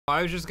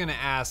I was just gonna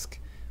ask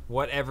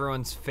what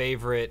everyone's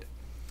favorite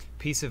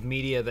piece of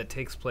media that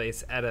takes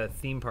place at a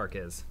theme park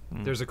is.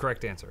 There's a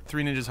correct answer.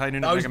 3 ninjas hiding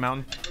in a mega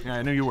mountain. Yeah,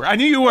 I knew you were. I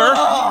knew you were!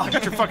 I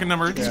got your fucking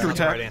number. Yeah, Screw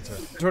tag. right answer.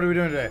 So what are we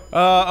doing today?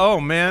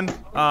 Oh man.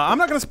 I'm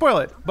not gonna spoil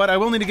it, but I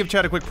will need to give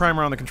Chad a quick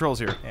primer on the controls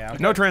here. Yeah,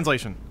 okay. No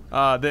translation.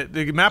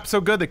 The map's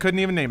so good they couldn't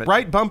even name it.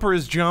 Right bumper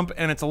is jump,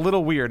 and it's a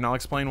little weird, and I'll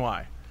explain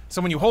why.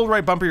 So when you hold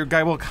right bumper, your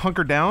guy will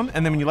hunker down,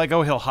 and then when you let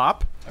go, he'll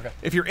hop. Okay.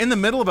 If you're in the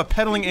middle of a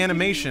pedaling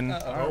animation,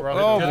 oh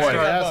boy.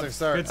 Fantastic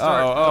start. Good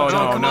start. Oh,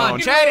 no, come on,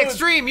 Chad,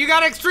 extreme. You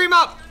got extreme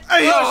up.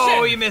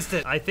 Oh, you missed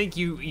it. I think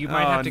you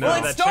might have to go to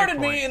that Well, it started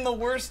checkpoint. me in the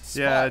worst spot.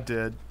 Yeah, it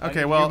did.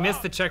 Okay, well, you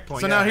missed the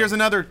checkpoint. So now here's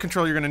another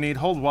control you're gonna need.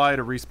 Hold Y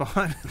to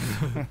respawn.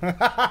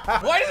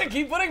 Why does it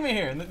keep putting me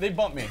here? They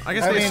bumped me. I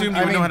guess they assumed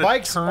you would know how to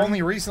bikes turn.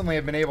 only recently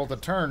have been able to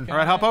turn. All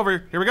right, hop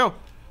over. Here we go.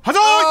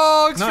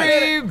 Oh,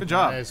 extreme. Nice. Good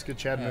job. Nice, good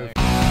Chad move.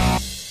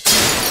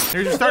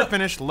 Here's your start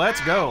finish.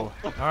 Let's go.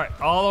 All right,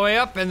 all the way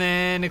up and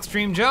then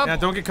extreme jump. Yeah,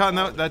 don't get caught in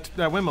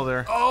that windmill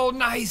there. Oh,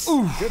 nice.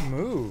 Ooh. Good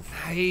move.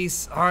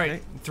 Nice. All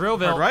right,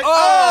 Thrillville. Right?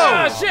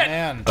 Oh, shit.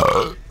 Man.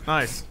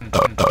 Nice. You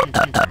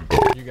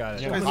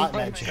got it. Hot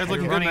magic. Guys looking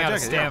good in running that out of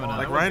jacket. Yeah, stamina.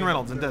 like Ryan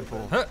Reynolds in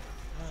Deadpool. Huh.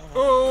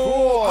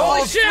 Cool.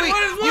 Holy shit, sweet.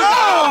 what is Yo!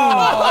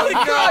 Holy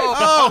God!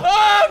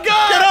 Oh,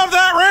 God! Get off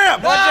that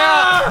ramp! Watch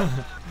out!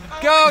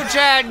 Go,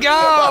 Chad, go!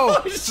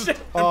 Oh, Empty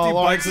Lawrence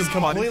bikes is is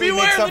coming. completely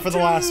Beware mixed up the for the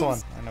last twos.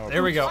 one. I know.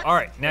 There we go. All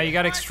right, now you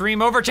got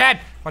extreme over, Chad.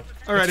 All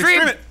right,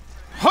 extreme it.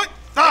 Hut!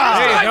 There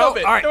Ah! you I go. know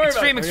it. All right, Don't worry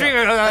extreme, about extreme.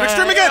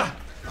 Extreme again!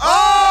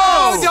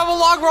 Oh, Oh! double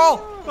log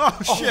roll. Oh,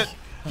 shit.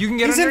 You can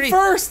get He's in underneath.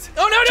 first.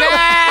 Oh, no, no!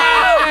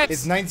 Chad!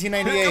 It's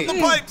 1998. The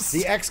pipes.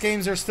 The X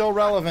Games are still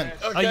relevant.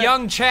 A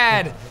young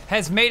Chad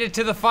has made it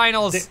to the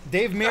finals.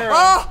 Dave Mirra.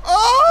 Oh!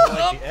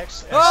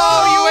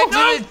 Oh, you went to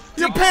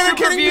the You're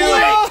panicking me.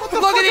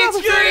 Look at the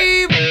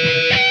extreme.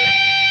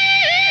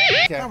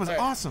 Okay. That was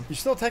awesome. You're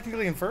still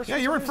technically in first? Yeah,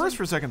 you were in first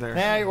for a second there.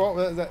 Nah,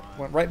 well, that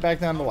went right back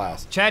down to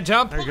last. Chad,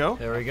 jump. There you go.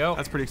 There we go.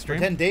 That's pretty extreme.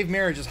 Then Dave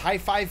Mirra just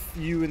high-fived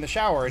you in the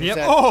shower, and Yep.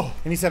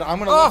 he said, Oh! I'm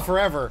gonna live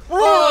forever.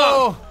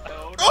 Oh,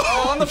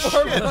 On the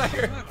floor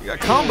fire. You got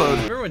comboed.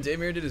 Remember when Dave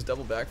Mirra did his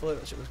double backflip?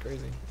 That shit was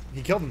crazy.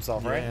 He killed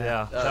himself, right?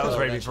 yeah. That was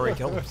right before he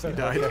killed himself.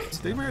 Died.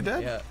 Steve Mirra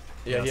dead?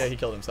 Yeah, he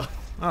killed himself.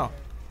 Oh.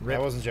 I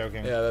wasn't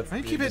joking. Yeah, that's. Why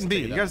do you keep hitting B?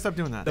 You gotta stop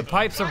doing that. The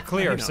pipes are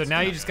clear, so now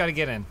you just got to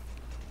get in.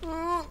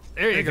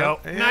 There you go.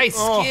 Yeah. Nice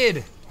Oh.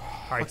 skid.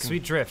 All right,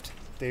 sweet drift.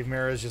 Dave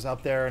Mirra is just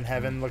up there in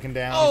heaven looking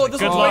down. Oh, He's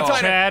this Good was luck, one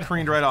time. Chad.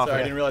 Careened right off Sorry,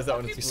 I it. didn't realize that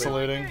one was like, weird.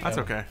 saluting. That's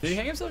okay. Did he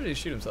hang himself or did he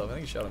shoot himself? I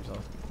think he shot himself.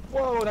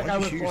 Whoa, that guy Why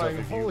was would you shoot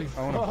yourself flying. if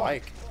you own a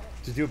bike?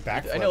 To do a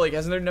backflip. I know, like,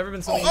 hasn't there never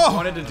been something Oh! you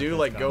wanted to do,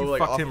 like go like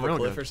fucked off him of a real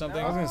cliff good. or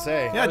something? I was gonna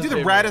say. Yeah, do the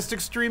Dave raddest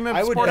extreme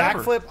I would sport ever.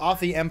 backflip off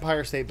the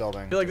Empire State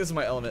Building. I feel like this is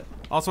my element.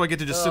 Also, I get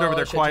to just sit over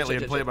there shit, quietly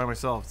shit, and play shit. it by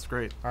myself. It's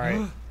great. All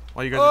right.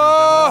 While you guys Oh,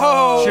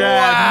 are doing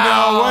Chad,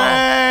 wow. no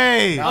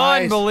way!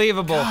 Nice.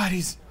 Unbelievable. God,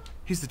 he's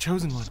the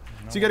chosen one.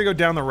 So you gotta go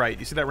down the right.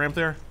 You see that ramp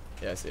there?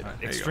 Yeah, I see it.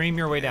 Extreme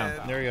your way down.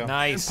 There you go.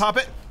 Nice. Pop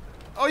it.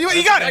 Oh, you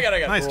got it! I got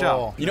it. Nice Cool.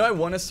 job. You know, I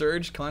won a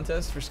Surge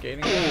contest for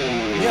skating.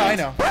 Yeah, I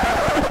know.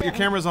 Your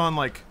camera's on,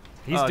 like,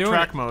 He's doing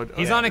track it. mode.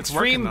 He's Oh, on it's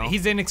working, extreme. though.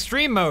 He's in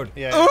extreme mode.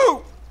 Yeah.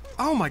 Ooh!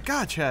 Oh my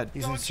God, Chad.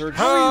 He's in surgery.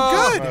 How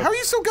are you good? How are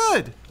you so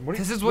good?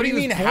 This is What what do he you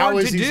was mean? born How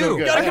is to he so do.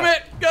 good? Gotta Yeah.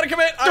 commit. Gotta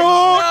commit.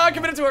 Don't. I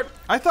committed to it.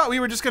 I thought we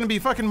were just gonna be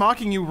fucking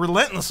mocking you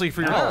relentlessly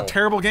for your No.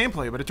 terrible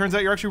gameplay, but it turns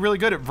out you're actually really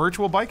good at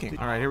virtual biking.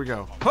 All right, here we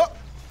go. Huh.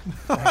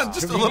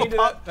 Just a Do you little need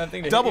pop, that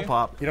thing to hit double you?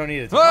 pop. You don't need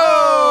it.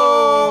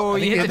 Whoa!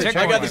 think You you hit hit the the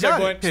checkpoint. I got the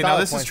checkpoint. checkpoint. Okay, now Style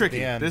this is points at tricky.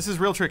 the end. This is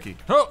real tricky.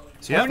 Oh,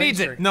 Yeah. who needs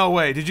it? No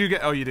way. Did you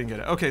get? Oh, you didn't get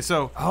it. Okay,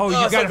 so Oh, you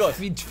Oh, so got to close.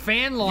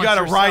 fan launch you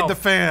gotta yourself. ride the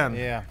fan,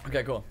 Yeah.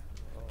 Okay, cool.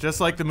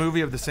 just like the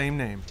movie of the same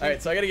name. All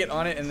right, so I gotta get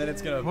on it, and then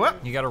it's gonna.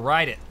 What? You got to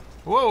ride it.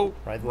 Whoa.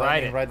 Ride the Ride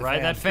lightning, it. ride the Ride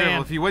fan. that fan.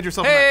 Careful, if you wedge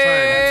yourself Hey! on that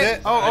side. That's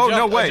it. Oh, I no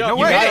jumped, way, I no jumped.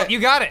 You way. got it. You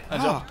got it.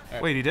 Oh,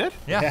 wait, he did?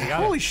 Yeah, you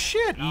got Holy it.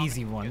 shit.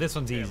 Easy one. This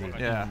one's easy.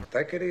 Yeah,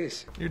 Take it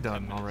easy. you're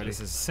done already.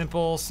 This is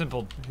simple,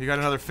 simple. You got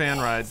another fan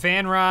ride.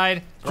 Fan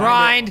ride,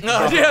 grind.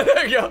 Oh, yeah,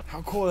 there you go.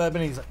 How cool would that have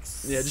been? He's like,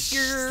 Yeah, just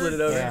slid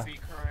it over. yeah.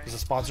 There's a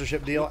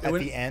sponsorship deal at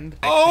the end.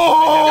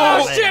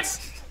 Oh! Oh shit!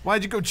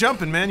 Why'd you go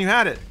jumping, man? You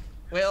had it.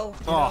 Well,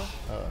 you know,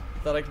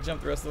 thought I could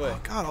jump the rest of the way.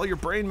 God, all your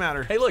brain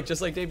matter. Hey, look,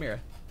 just like Dave Mirra.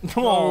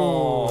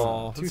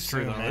 Oh, Too that's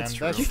true, soon, though. man. That's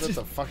true. That's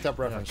a fucked up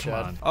reference, Come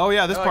Chad. on. Oh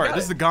yeah, this I part. got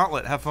This it. is the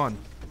gauntlet. Have fun.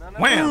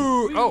 Wham!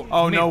 Oh,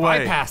 Oh you no may way.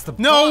 bypass the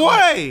No gauntlet.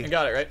 I way.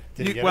 got it right.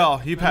 Did you get Well,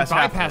 you passed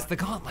half. Bypass Of the it.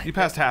 gauntlet. You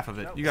passed half of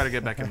it. You got to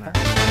get back in there.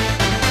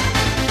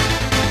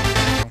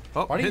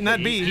 Oh, Why do hitting you-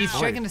 that B. He's Boy,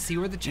 checking to see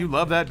where the You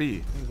love that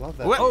B. I love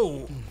that. What?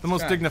 Oh, The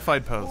most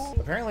dignified pose.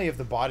 Apparently, if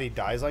the body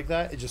dies like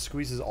that, it just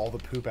squeezes all the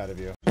poop out of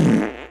you.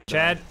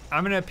 Chad,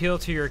 I'm gonna appeal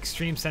to your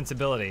extreme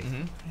sensibility.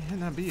 Hitting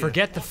that B.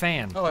 Forget the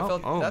fan. Oh, I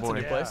felt oh, that's boy.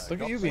 a new place.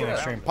 Look at you being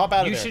extreme. Pop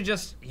out of You there.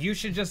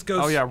 should just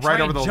go. Oh yeah, try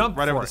right and over the jump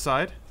right over for the it.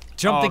 side.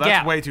 Jump Oh, the that's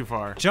gap. way too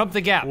far. Jump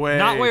the gap. Way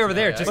Not way too over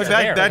there. far. Just Look,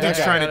 there. that dude's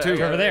Okay. trying it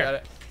too. Over there. Got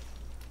it.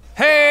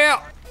 Hey!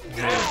 not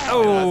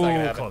Oh, gonna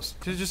happen. close.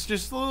 Just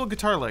a little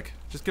guitar lick.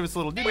 Just give us a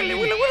little. Oh,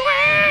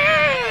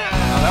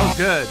 that was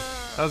good.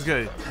 That was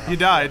good. You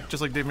died,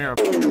 just like Dave Mirra.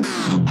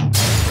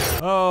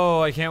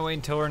 Oh, I can't wait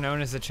until we're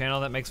known as a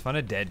channel that makes fun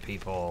of dead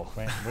people.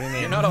 Wait, what do you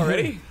mean? You're not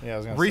already? Yeah, I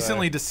was gonna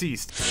Recently say.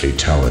 deceased.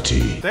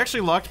 Fatality. They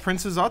actually locked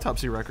Prince's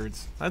autopsy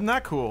records. Isn't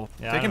that cool?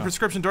 Yeah, I Taking know.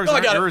 prescription drugs Oh, I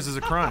not got it. yours is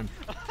a crime.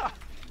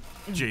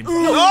 James.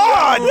 Oh,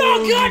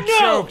 God, no!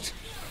 Choked.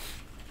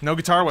 No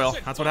guitar wheel.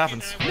 That's what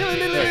happens.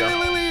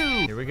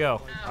 Here we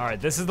go. All right,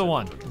 this is the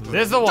one.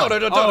 This is the one.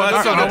 that's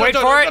so I'll good. wait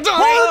for it.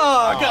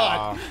 Oh,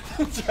 God.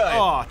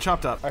 Oh,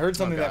 chopped up. I heard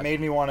something that made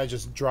me want to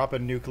just drop a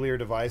nuclear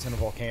device in a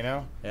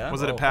volcano. Yeah?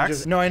 Was it at PAX?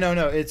 Just, no, I know,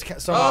 no. It's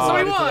somehow Oh,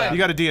 somebody related to won. that. You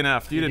got a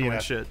DNF. You didn't win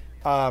DNF. shit.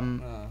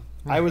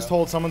 I was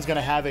told someone's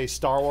gonna have a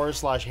Star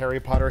Wars / Harry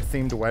Potter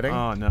themed wedding.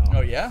 Oh, no.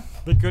 Oh, yeah?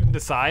 They couldn't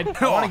decide.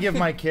 I want to give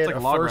my kid like a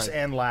a log first ride.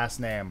 and last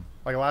name,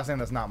 like a last name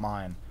that's not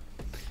mine.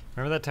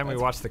 Remember that time we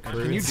watched The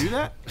Cruise? Can you do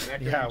that?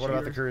 Yeah. What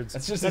about the Kurds?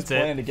 That's just That's his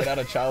plan it. to get out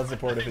of child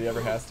support if he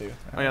ever has to.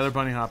 Oh, yeah, they're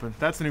bunny hopping.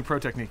 That's the new pro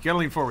technique. You gotta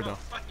lean forward, though.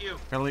 You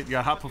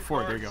gotta hop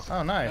forward. There you go.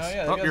 Oh, nice. Oh,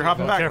 yeah, Oh, they you're got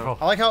hopping back. Careful.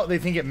 I like how they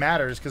think it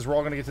matters because we're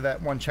all gonna get to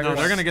that one checker. No,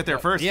 they're gonna get there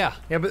first. Yeah.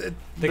 Yeah, but The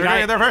They're guy, gonna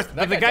get there first.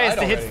 but the guy has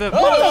to hit the.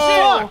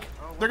 Oh, shit!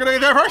 They're gonna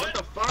get there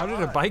first. How did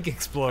a bike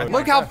explode?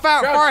 Look how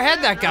far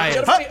ahead that guy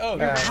is. Oh, Oh,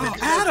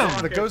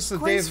 Adam. the ghost of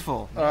Dave.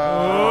 Graceful.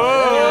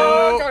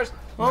 oh, cars.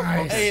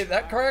 Nice. Hey,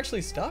 that car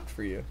actually stopped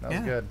for you. That was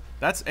good.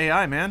 That's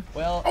AI, man.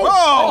 Well,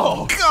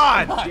 Oh,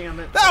 God!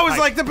 That was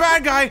like the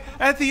bad guy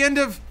at the end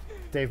of.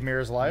 Dave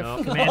Mirra's life.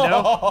 No,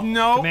 Commando.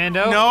 No.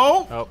 Commando?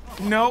 No. Oh.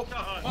 No.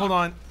 Hold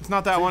on. It's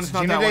not that one. It's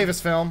not Gina that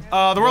Davis film.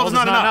 one. The world is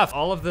not enough.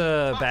 All of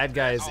the bad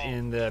guys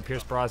in the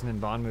Pierce Brosnan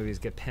Bond movies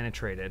get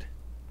penetrated.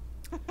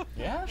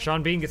 yeah?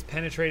 Sean Bean gets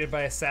penetrated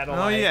by a satellite.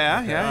 Oh,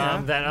 yeah, yeah.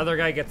 That other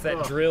guy gets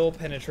that drill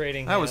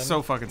penetrating That was him.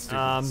 so fucking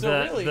stupid.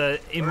 The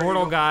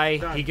immortal guy,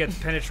 he gets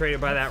penetrated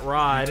by that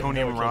rod.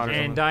 Plutonium rod or And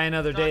something. Die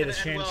Another Day, the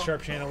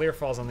sharp chandelier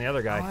falls on the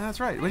other Oh, guy.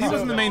 that's right. Well, he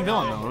wasn't the main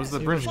villain, though. It was the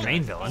He was British the guy.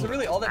 main So villain.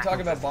 really, all that talk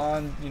about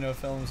Bond,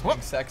 films being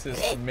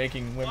sexist and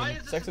making women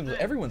sexist,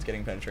 everyone's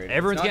getting penetrated.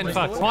 Everyone's It's not getting just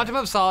fucked. women. Quantum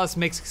of Solace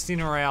makes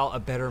Casino Royale a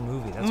better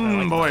movie. That's what I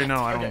like. Boy,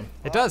 no, I don't. Okay.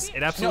 It does.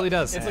 It absolutely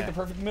does. It's like the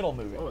perfect middle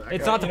movie.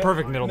 It's not the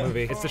perfect middle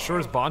movie. It's the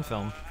shortest Bond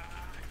film.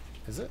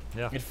 Is it?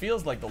 Yeah. It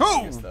feels like the Oh!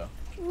 longest, though.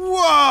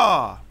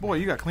 Whoa! Boy,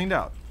 you got cleaned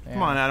out.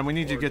 Come on, Adam. We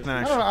need you to get the I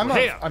next. don't know.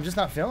 Hey. I'm just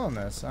not feeling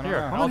this. I don't Here,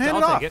 know. I'll, hand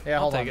it I'll off. take it. Yeah,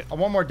 I'll hold take on.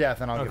 it. One more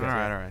death and I'll give All it to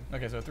right, you. all right.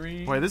 Okay, so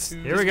 3. Boy, this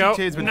 2, Here we go.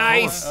 GTA's been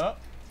Nice.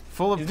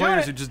 full of He's doing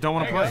players it. who just don't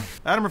want to There you play.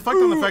 Adam, reflect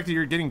on the fact that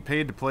you're getting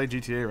paid to play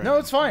GTA right No, now.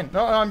 it's fine.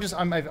 No, I'm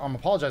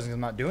apologizing 'cause I'm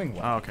not doing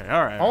well. Oh, okay,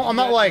 all right. I'm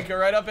not like, Go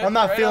right up it, I'm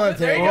not right feeling up it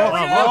There today. you go.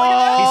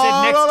 He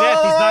said next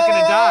death, he's not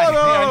gonna die.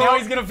 Yeah, now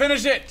he's gonna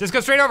finish it. Just go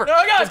straight over. Oh,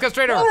 God. Just go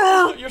straight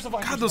over. You're so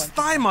fine. God, those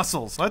thigh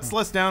muscles. Let's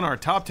list down our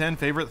top 10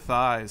 favorite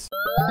thighs.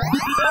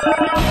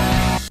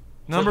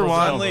 Number Chun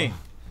 1. Li.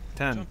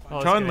 10. Oh,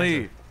 that's Chun good Li.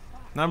 answer.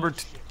 Number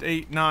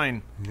 8,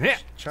 9. Yeah.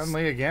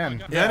 Chun-Li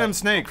again. Venom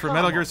Snake from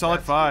Metal Gear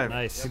Solid 5.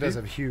 Nice. He does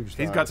have huge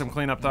He's thighs. got some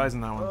clean up thighs in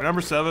that one. Number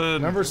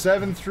 7. Number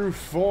 7 through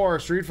 4,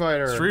 Street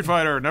Fighter. Street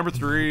Fighter. Number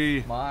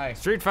 3. My.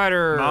 Street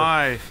Fighter.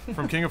 Mai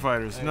from King of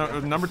Fighters. No,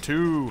 number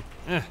 2.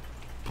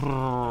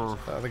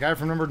 The guy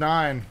from number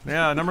 9.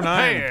 Yeah, number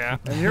 9. Yeah.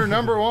 And you're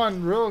number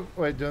 1.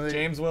 Wait, do they?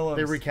 James Willems.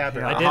 They recap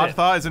it. I did Hot it.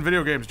 thighs in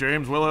video games.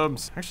 James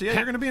Willems. Actually, yeah,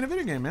 you're gonna be in a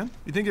video game, man.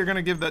 You think you're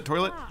gonna give that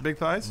toilet big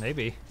thighs?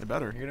 Maybe. They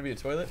better. You're gonna be a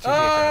toilet? be a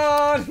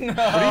crash. Oh, no.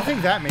 What do you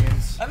think that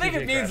means? I think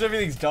it means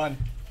everything's done.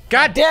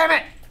 God damn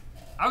it!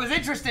 I was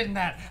interested in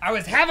that. I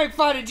was having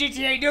fun in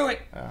GTA Do It.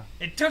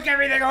 It took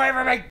everything away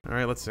from me. All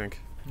right, let's sync.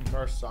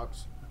 Car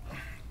sucks.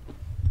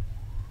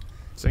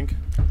 Sync.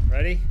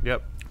 Ready?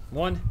 Yep.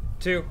 1,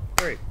 2,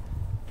 3.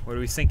 What are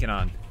we syncing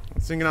on?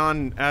 Syncing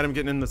on Adam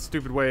getting in the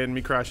stupid way and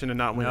me crashing and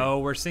not winning. No,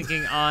 we're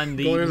syncing on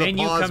the Going to the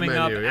menu pause coming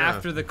menu, up yeah.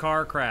 after the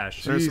car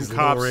crash. There's Jeez, some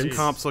cops, Lawrence.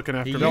 comps looking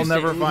after me. They'll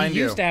never find he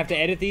you. used to have to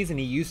edit these, and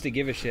he used to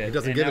give a shit. He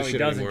doesn't and give a now he shit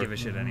doesn't anymore. give a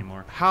shit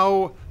anymore.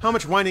 How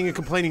much whining and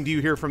complaining do you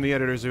hear from the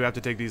editors who have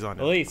to take these on?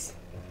 Elise,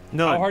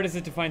 None. how hard is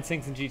it to find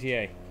syncs in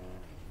GTA?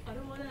 I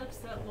don't want to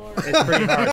upset Laura. It's pretty hard.